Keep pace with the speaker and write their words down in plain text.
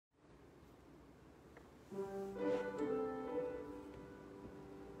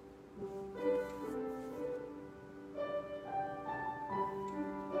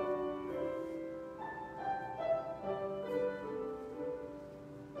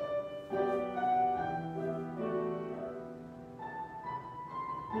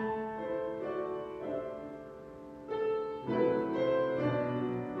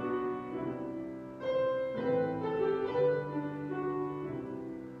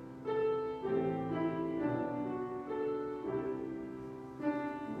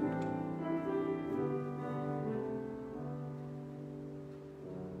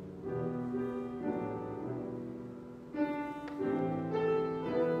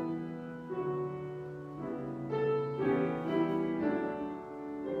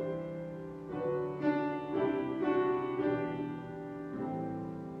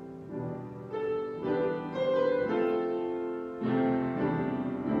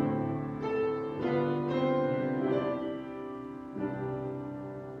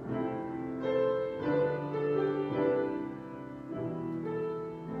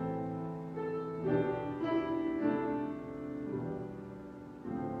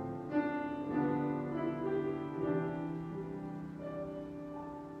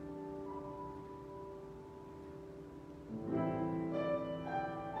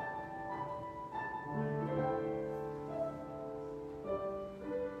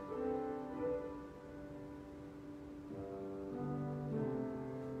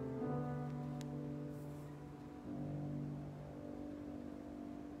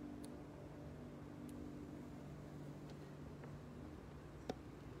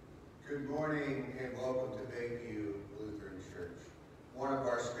Good morning and welcome to Bayview Lutheran Church. One of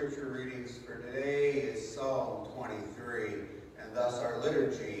our scripture readings for today is Psalm 23, and thus our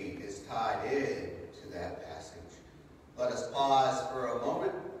liturgy is tied in to that passage. Let us pause for a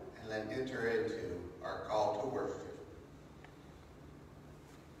moment and then enter into our call to worship.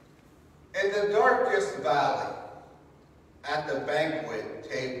 In the darkest valley, at the banquet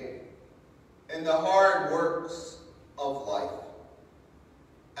table, in the hard works of life,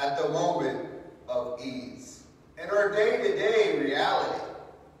 at the moment of ease, in our day-to-day reality,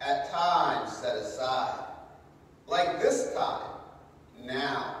 at times set aside, like this time,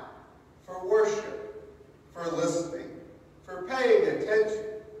 now, for worship, for listening, for paying attention,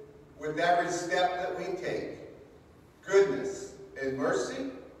 with every step that we take. Goodness and mercy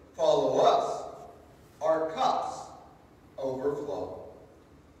follow us. Our cups overflow.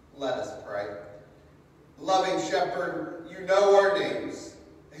 Let us pray. Loving Shepherd, you know our names,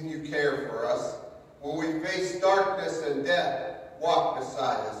 and you care for us. When we face darkness and death, walk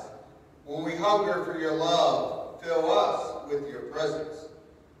beside us. When we hunger for your love, fill us with your presence.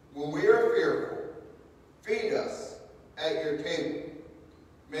 When we are fearful, feed us at your table.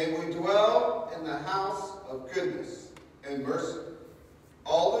 May we dwell in the house of goodness and mercy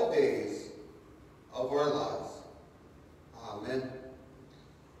all the days of our lives. Amen.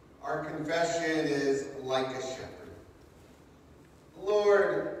 Our confession is like a shepherd.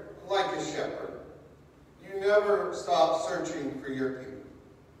 Lord, like a shepherd, you never stop searching for your people.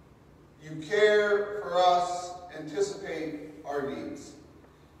 You care for us, anticipate our needs.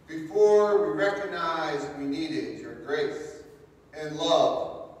 Before we recognize we needed your grace and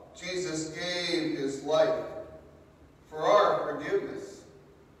love, Jesus gave his life for our forgiveness.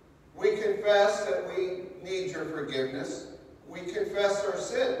 We confess that we need your forgiveness. We confess our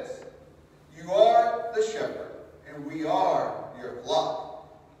sins. You are the shepherd, and we are your flock.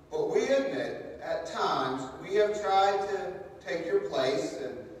 But we admit, at times, we have tried to take your place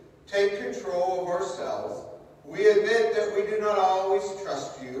and take control of ourselves. We admit that we do not always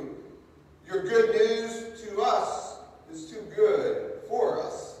trust you. Your good news to us is too good for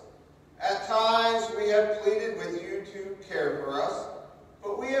us. At times, we have pleaded with you to care for us,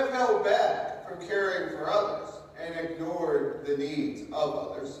 but we have held back from caring for others and ignored the needs of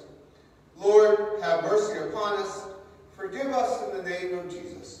others. Lord, have mercy upon us. Forgive us in the name of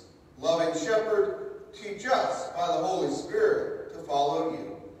Jesus. Loving Shepherd, teach us by the Holy Spirit to follow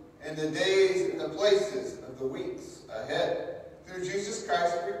you in the days and the places of the weeks ahead. Through Jesus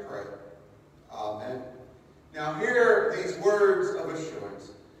Christ we pray. Amen. Now hear these words of assurance.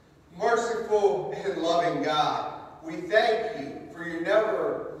 Merciful and loving God, we thank you for your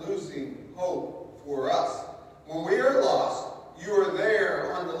never losing hope for us. When we are lost, you are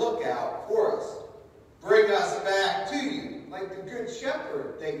there on the lookout for us. Bring us back to you like the good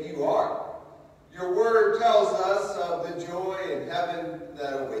shepherd that you are. Your word tells us of the joy in heaven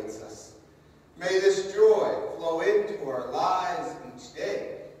that awaits us. May this joy flow into our lives each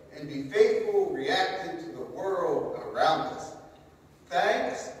day and be faithful, reacting to the world around us.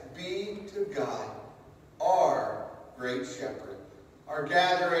 Thanks be to God, our great shepherd. Our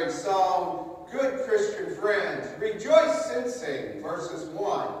gathering psalm, good Christian friends, rejoice and sing, verses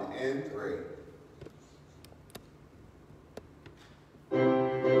 1 and 3.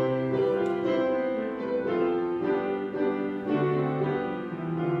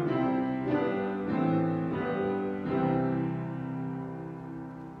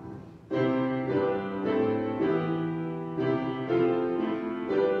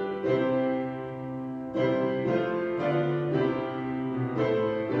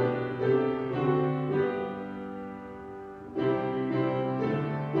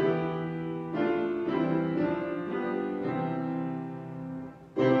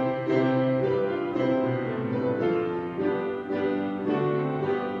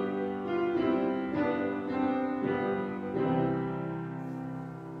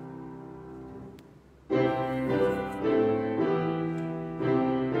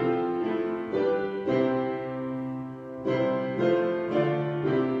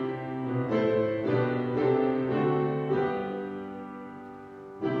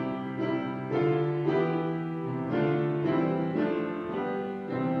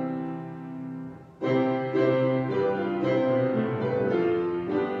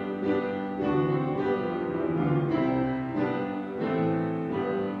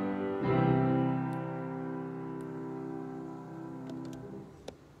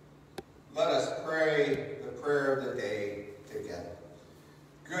 Let us pray the prayer of the day together.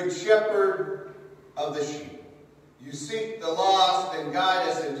 Good shepherd of the sheep, you seek the lost and guide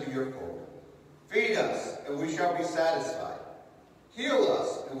us into your fold. Feed us, and we shall be satisfied. Heal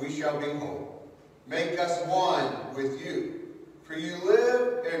us, and we shall be whole. Make us one with you, for you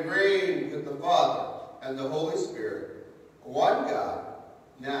live and reign with the Father and the Holy Spirit, one God,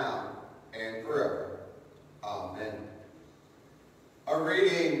 now and forever. Amen. A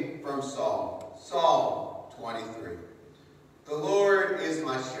reading from Psalm 23. The Lord is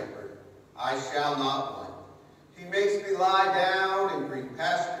my shepherd, I shall not want. He makes me lie down in green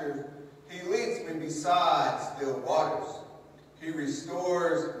pastures. He leads me beside still waters. He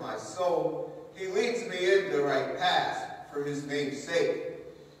restores my soul. He leads me in the right path for his name's sake.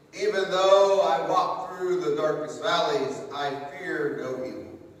 Even though I walk through the darkest valleys, I fear no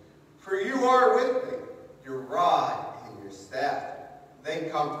evil. For you are with me, your rod and your staff, they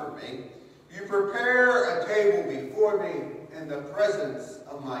comfort me. You prepare a table before me in the presence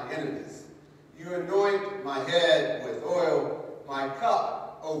of my enemies. You anoint my head with oil, my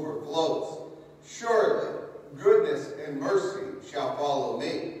cup overflows. Surely goodness and mercy shall follow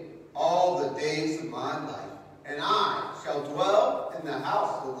me all the days of my life, and I shall dwell in the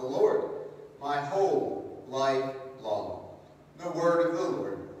house of the Lord my whole life long. The word of the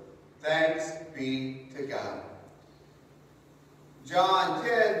Lord. Thanks be to God. John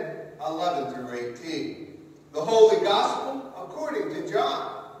 10:11 through 18. The Holy Gospel according to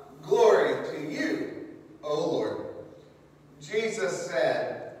John. Glory to you, O Lord. Jesus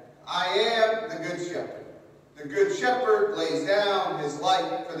said, I am the good shepherd. The good shepherd lays down his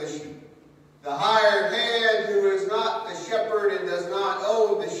life for the sheep. The hired hand, who is not the shepherd and does not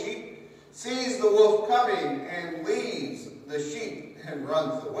own the sheep, sees the wolf coming and leaves the sheep and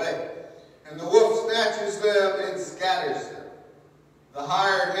runs away. And the wolf snatches them and scatters them. The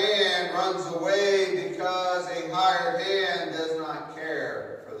hired hand runs away because a hired hand does not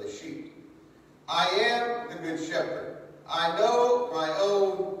care for the sheep. I am the good shepherd. I know my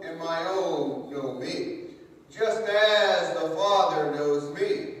own, and my own know me, just as the Father knows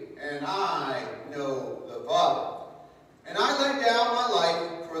me, and I know the Father. And I lay down my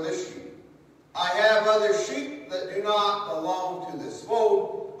life for the sheep. I have other sheep that do not belong to this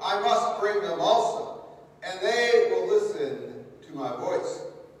fold. I must bring them also, and they will listen to my voice.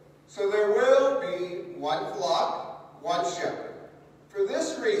 So there will be one flock, one shepherd. For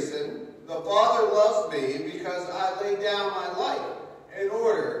this reason, the Father loves me, because I lay down my life in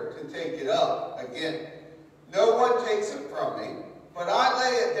order to take it up again. No one takes it from me, but I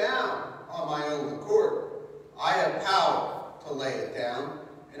lay it down on my own accord. I have power to lay it down,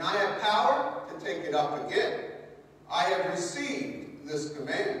 and I have power to take it up again. I have received this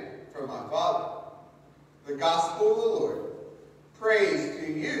command from my Father. The Gospel of the Lord. Praise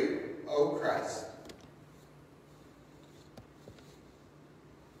to you, O Christ.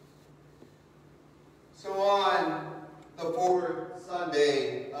 So on the fourth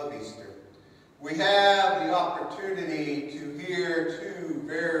Sunday of Easter, we have the opportunity to hear two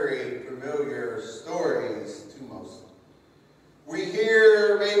very familiar stories to most. We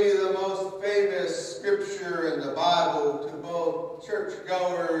hear maybe the most famous scripture in the Bible to both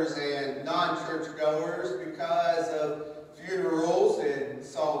churchgoers and non-churchgoers because of funerals in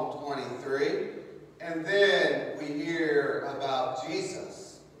Psalm 23. And then we hear about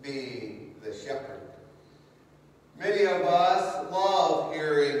Jesus being the shepherd. Many of us love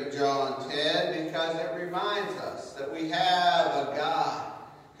hearing John 10 because it reminds us that we have a God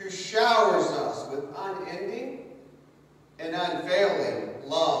who showers us with unending and unfailing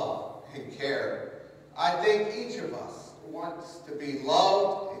love and care. I think each of us wants to be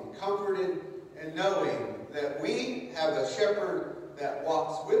loved and comforted, and knowing that we have a shepherd that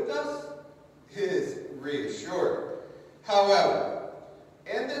walks with us is reassuring. However,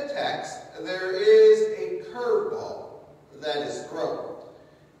 in the text, there is a curveball that is thrown.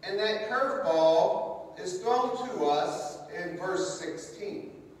 And that curveball is thrown to us in verse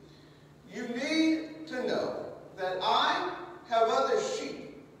 16. You need to know that I have other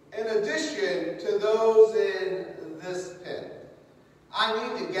sheep in addition to those in this pen. I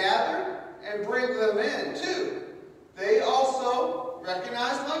need to gather and bring them in too. They also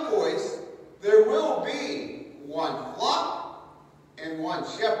recognize my voice. There will be one flock and one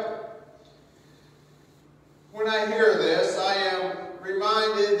shepherd. When I hear this, I am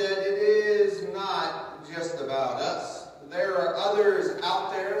reminded that it is not just about us. There are others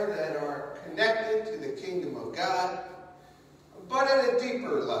out there that are connected to the kingdom of God, but at a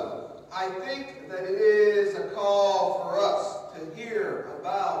deeper level. I think that it is a call for us to hear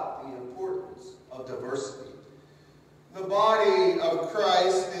about the importance of diversity. The body of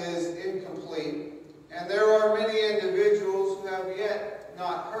Christ is incomplete, and there are many individuals who have yet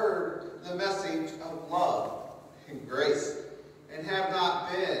not heard the message of love and grace and have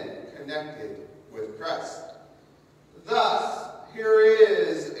not been connected with Christ. Thus, here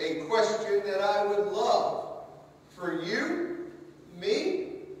is a question that I would love for you,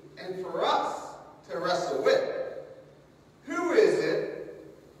 me, and for us to wrestle with. Who is it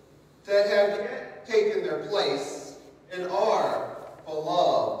that have yet taken their place in our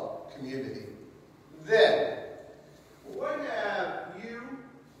beloved community? Then, what have you,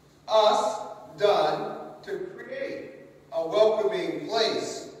 us, done to create a welcoming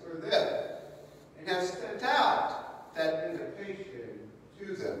place for them and have sent out that invitation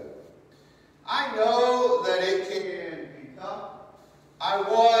to them? I know that it can be tough. I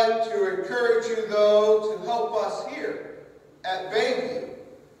want to encourage you, though, to help us here at Bayview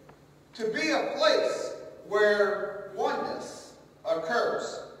to be a place where oneness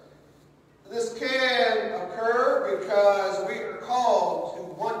occurs. This can occur because we are called to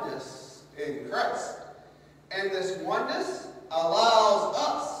oneness in Christ. And this oneness allows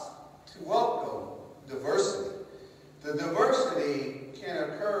us to welcome diversity. The diversity can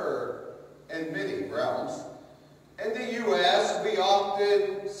occur in many realms. In the U.S., we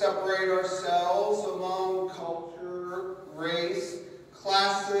often separate ourselves among culture, race,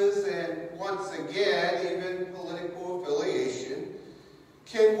 classes, and once again, even political affiliation.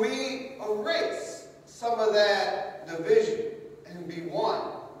 Can we erase some of that division and be one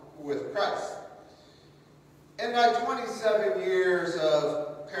with Christ? In my 27 years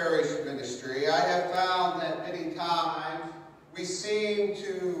of parish ministry, I have found that many times we seem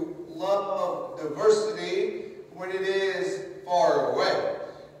to love diversity when it is far away.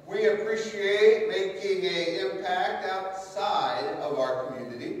 We appreciate making an impact outside of our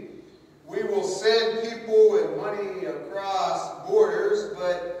community. We will send people and money across borders,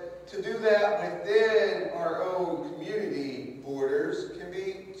 but to do that within our own community borders can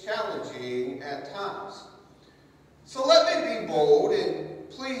be challenging at times. So let me be bold and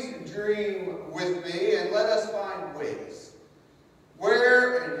please dream with me and let us find ways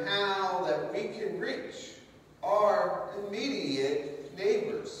where and how that we can reach our immediate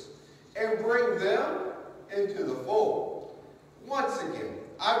neighbors and bring them into the fold. Once again,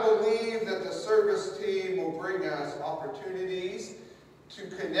 I believe that the service team will bring us opportunities to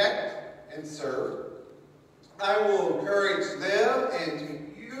connect and serve. I will encourage them and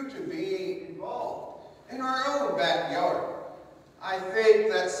to you to be involved in our own backyard. I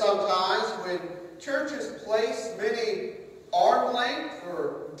think that sometimes when churches place many arm length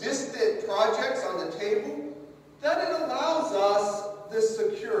or distant projects on the table, that it allows us this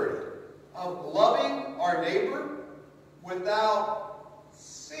security of loving our neighbor without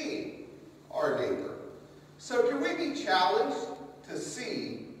seeing our neighbor. So can we be challenged to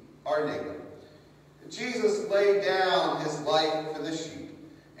see our neighbor? Jesus laid down his life for the sheep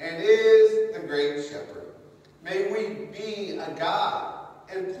and is the great shepherd. May we be a guide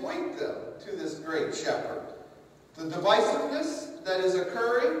and point them to this great shepherd. The divisiveness that is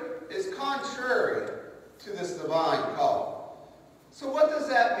occurring is contrary to this divine call. So what does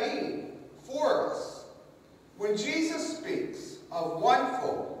that mean for us? When Jesus speaks of one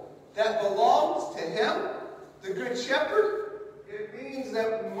fold that belongs to him, the Good Shepherd, it means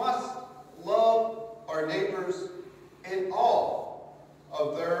that we must love our neighbors in all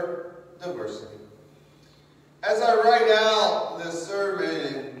of their diversity. As I write out this sermon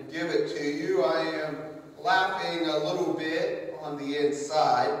and give it to you, I am laughing a little bit on the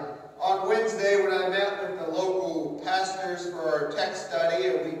inside. On Wednesday, when I met with the local pastors for our text study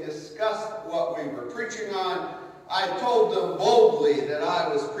and we discussed what we were preaching on, I told them boldly that I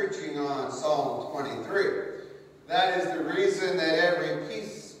was preaching on Psalm 23. That is the reason that every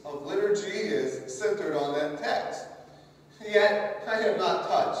piece of liturgy is centered on that text. Yet, I have not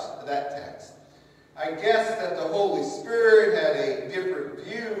touched that text. I guess that the Holy Spirit had a different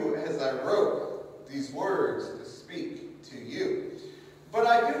view as I wrote these words to speak to you. But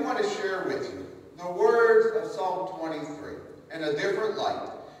I do want to share with you the words of Psalm 23 in a different light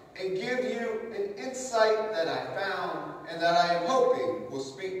and give you an insight that I found and that I am hoping will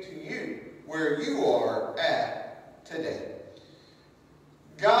speak to you where you are at today.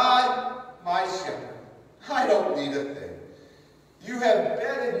 God, my shepherd, I don't need a thing. You have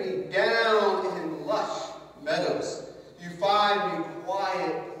bedded me down in lush meadows. You find me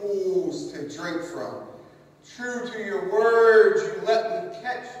quiet pools to drink from. True to your words, you let me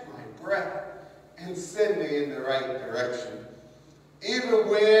catch my breath and send me in the right direction. Even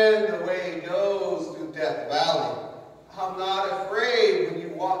when the way goes through Death Valley, I'm not afraid when you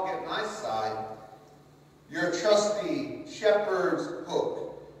walk at my side. Your trusty shepherd's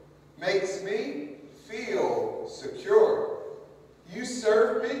hook makes me feel secure. You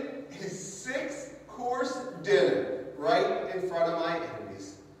serve me a 6-course dinner right in front of my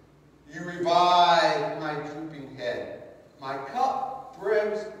enemies. You revive my drooping head. My cup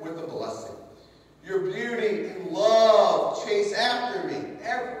brims ends with a blessing. Your beauty and love chase after me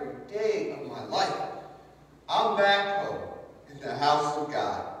every day of my life. I'm back home in the house of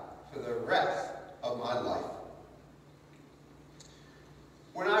God for the rest of my life.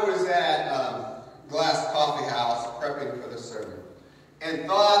 When I was at Glass Coffee House prepping for the sermon and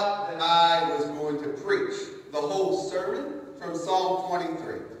thought that I was going to preach the whole sermon from Psalm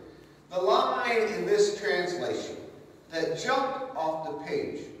 23, the line in this translation that jumped off the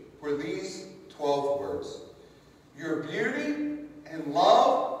page were these 12 words. Your beauty and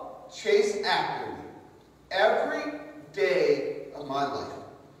love chase after me every day of my life.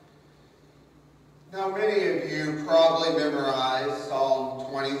 Now, many of you probably memorized Psalm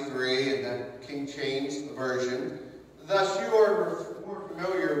 23 in the King James Version. Thus, you are more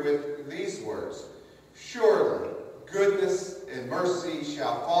familiar with these words. Surely, goodness and mercy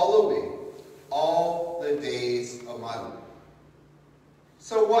shall follow me all the days of my life.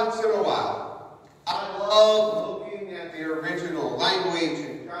 So once in a while, I love looking at the original language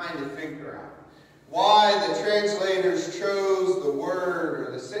and trying to figure out why the translators chose the word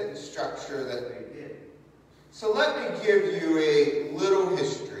or the sentence structure that they did. So let me give you a little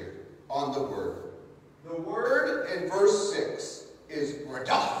history on the word. The word in verse 6 is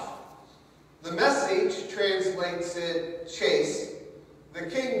radaf. The Message translates it chase. The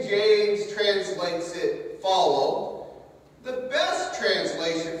King James translates it follow. The best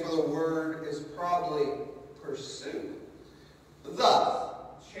translation for the word is probably pursue. Thus,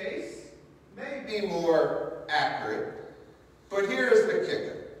 chase may be more accurate, but here's the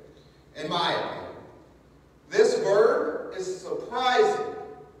kicker, in my opinion. This verb is surprising,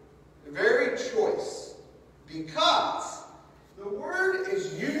 very choice, because the word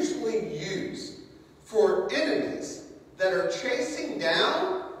is usually used for enemies that are chasing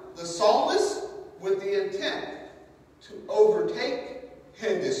down the psalmist with the intent to overtake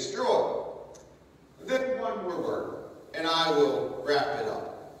and destroy. Then one more word, and I will wrap it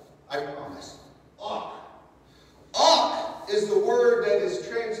up. I promise. Ak. Ak is the word that is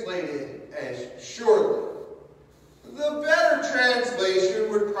translated as surely. The better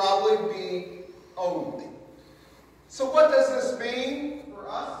translation would probably be only. So what does this mean for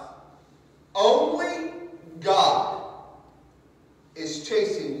us? Only God is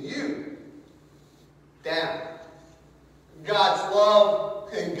chasing you down. God's love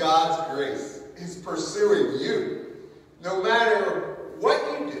and God's grace is pursuing you. No matter what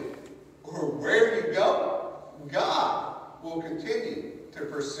you do or where you go, God will continue to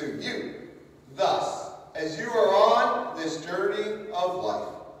pursue you. Thus, as you are on this journey of life,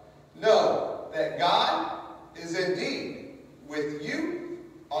 know that God is indeed with you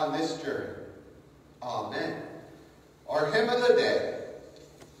on this journey. Amen. Our hymn of the day.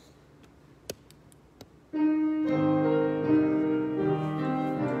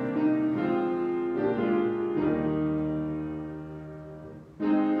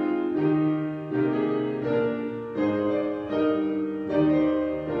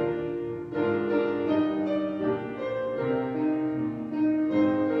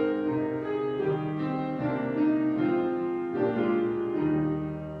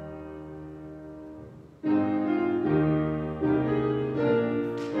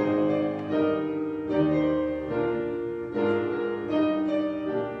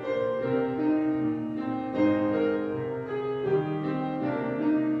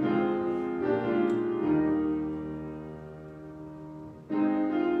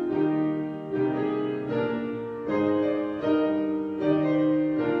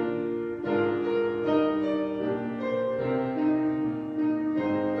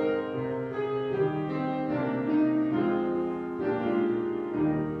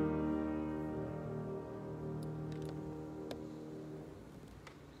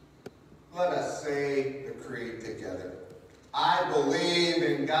 Let us say the creed together. I believe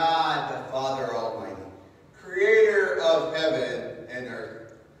in God, the Father Almighty, creator of heaven and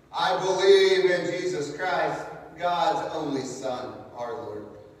earth. I believe in Jesus Christ, God's only Son, our Lord,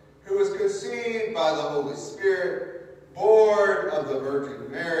 who was conceived by the Holy Spirit, born of the Virgin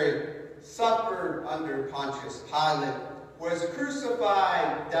Mary, suffered under Pontius Pilate, was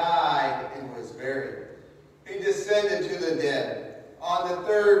crucified, died, and was buried. He descended to the dead. On the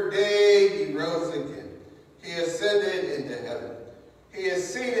third day he rose again. He ascended into heaven. He is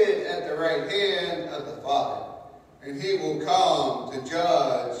seated at the right hand of the Father, and he will come to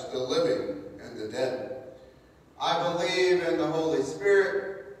judge the living and the dead. I believe in the Holy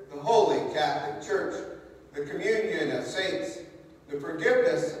Spirit, the Holy Catholic Church, the communion of saints, the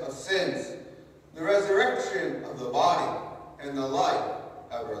forgiveness of sins, the resurrection of the body, and the life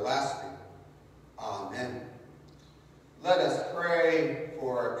everlasting. Amen. Let us pray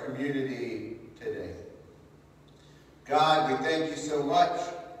for our community today. God, we thank you so much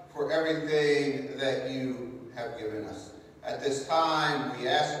for everything that you have given us. At this time, we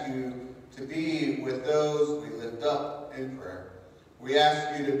ask you to be with those we lift up in prayer. We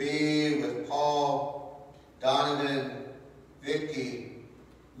ask you to be with Paul, Donovan, Vicky,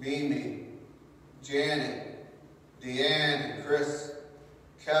 Mimi, Janet, Deanne and Chris,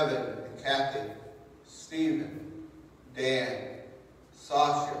 Kevin and Kathy, Stephen, Dan,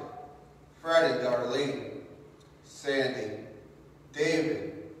 Sasha, Fred and Darlene, Sandy,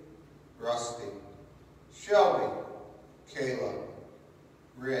 David, Rusty, Shelby, Caleb,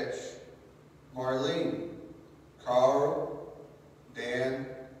 Rich, Marlene, Carl, Dan,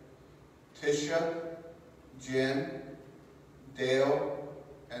 Tisha, Jen, Dale,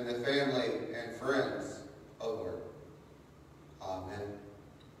 and the family and friends of work. Amen.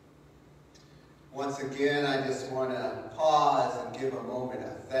 Once again, I just want to pause and give a moment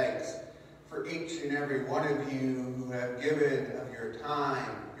of thanks for each and every one of you who have given of your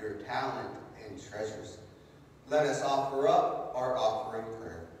time, your talent, and treasures. Let us offer up our offering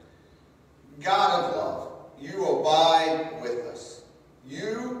prayer. God of love, you abide with us.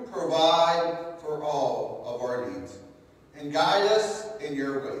 You provide for all of our needs and guide us in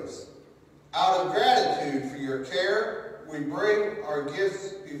your ways. Out of gratitude for your care, we bring our gifts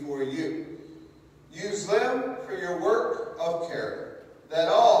before you. Use them for your work of care, that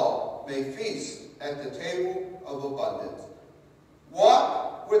all may feast at the table of abundance.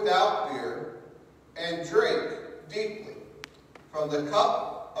 Walk without fear and drink deeply from the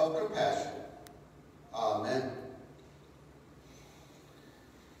cup of compassion. Amen.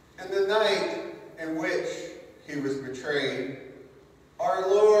 In the night in which he was betrayed, our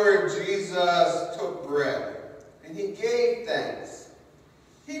Lord Jesus took bread, and he gave thanks.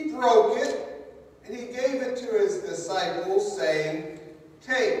 He broke it, and he gave it to his disciples, saying,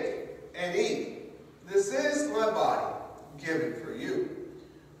 "Take and eat. This is my body, given for you.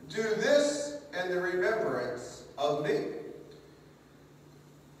 Do this in the remembrance of me."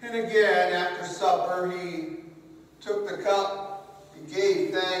 And again, after supper, he took the cup, he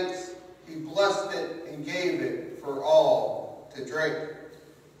gave thanks, he blessed it, and gave it for all to drink,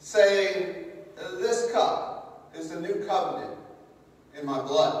 saying, "This cup is the new covenant in my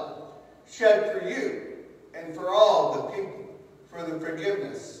blood, shed for you and for all the people for the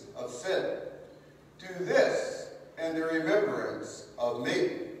forgiveness of sin. Do this in the remembrance of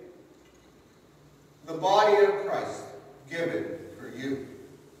me." The body of Christ given for you.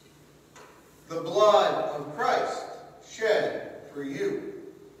 The blood of Christ shed for you.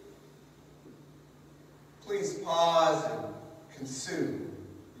 Please pause and consume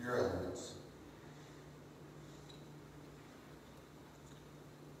your elements.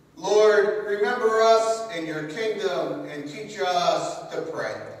 Lord, remember us in your kingdom and teach us to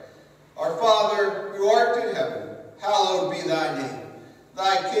pray. Our Father, who art in heaven, hallowed be thy name.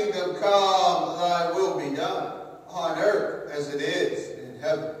 Thy kingdom come, thy will be done, on earth as it is in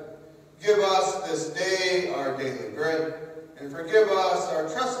heaven. Give us this day our daily bread, and forgive us our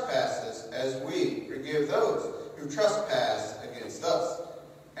trespasses as we forgive those who trespass against us.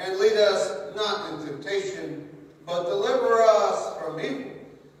 And lead us not into temptation, but deliver us from evil.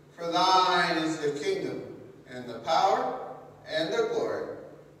 For thine is the kingdom, and the power, and the glory,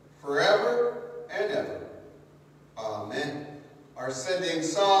 forever and ever. Amen. Our sending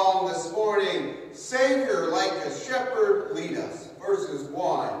psalm this morning, Savior like a shepherd lead us, verses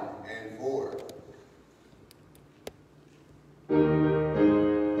 1 and 4.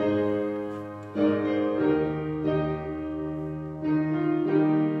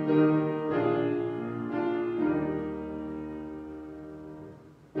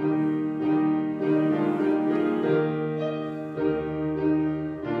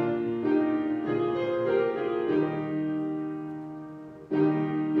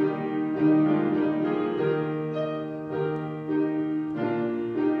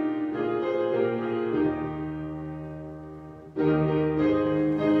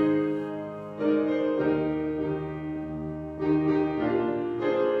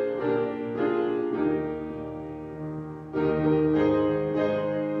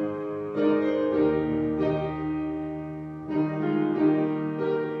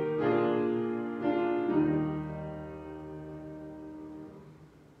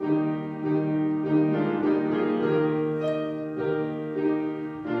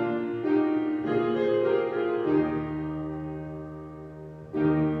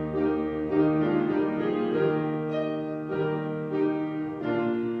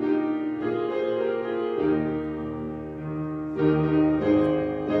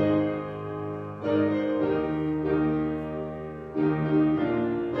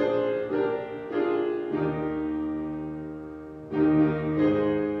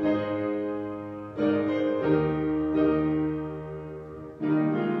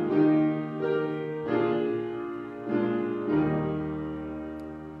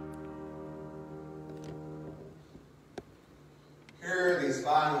 Mary's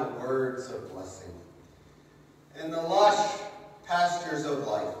final words of blessing. In the lush pastures of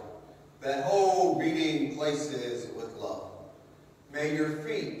life that hold beating places with love, may your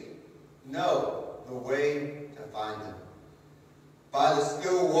feet know the way to find them. By the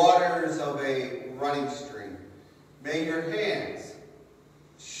still waters of a running stream, may your hands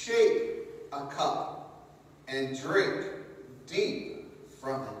shape a cup and drink deep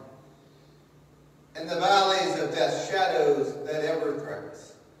from it. In the valleys of death's shadows that ever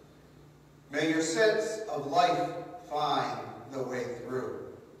threatens, may your sense of life find the way through.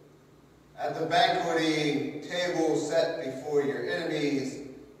 At the banqueting table set before your enemies,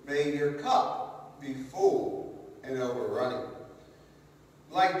 may your cup be full and overrunning.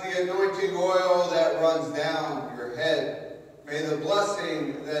 Like the anointing oil that runs down your head, may the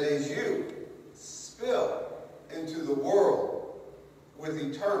blessing that is you spill into the world with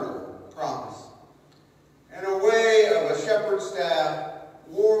eternal promise. And a way of a shepherd's staff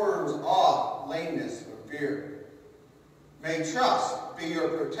wards off lameness and fear. May trust be your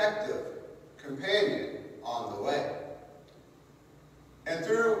protective companion on the way. And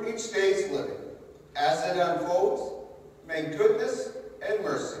through each day's living, as it unfolds, may goodness and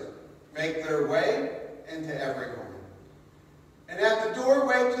mercy make their way into every home. And at the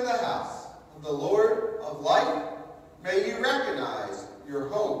doorway to the house of the Lord of life, may you recognize your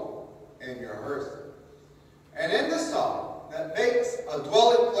home and your earth. And in the song that makes a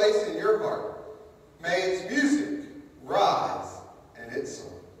dwelling place in your heart, may its music rise and its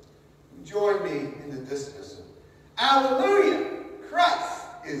song. Join me in the dismissal. Alleluia! Christ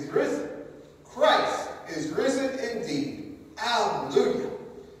is risen. Christ is risen indeed. Alleluia.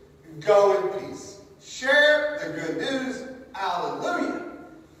 Go in peace. Share the good news. Alleluia.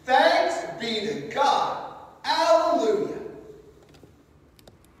 Thanks be to God. Alleluia.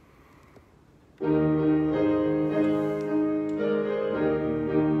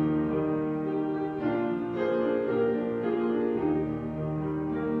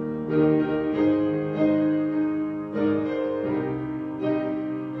 Thank you.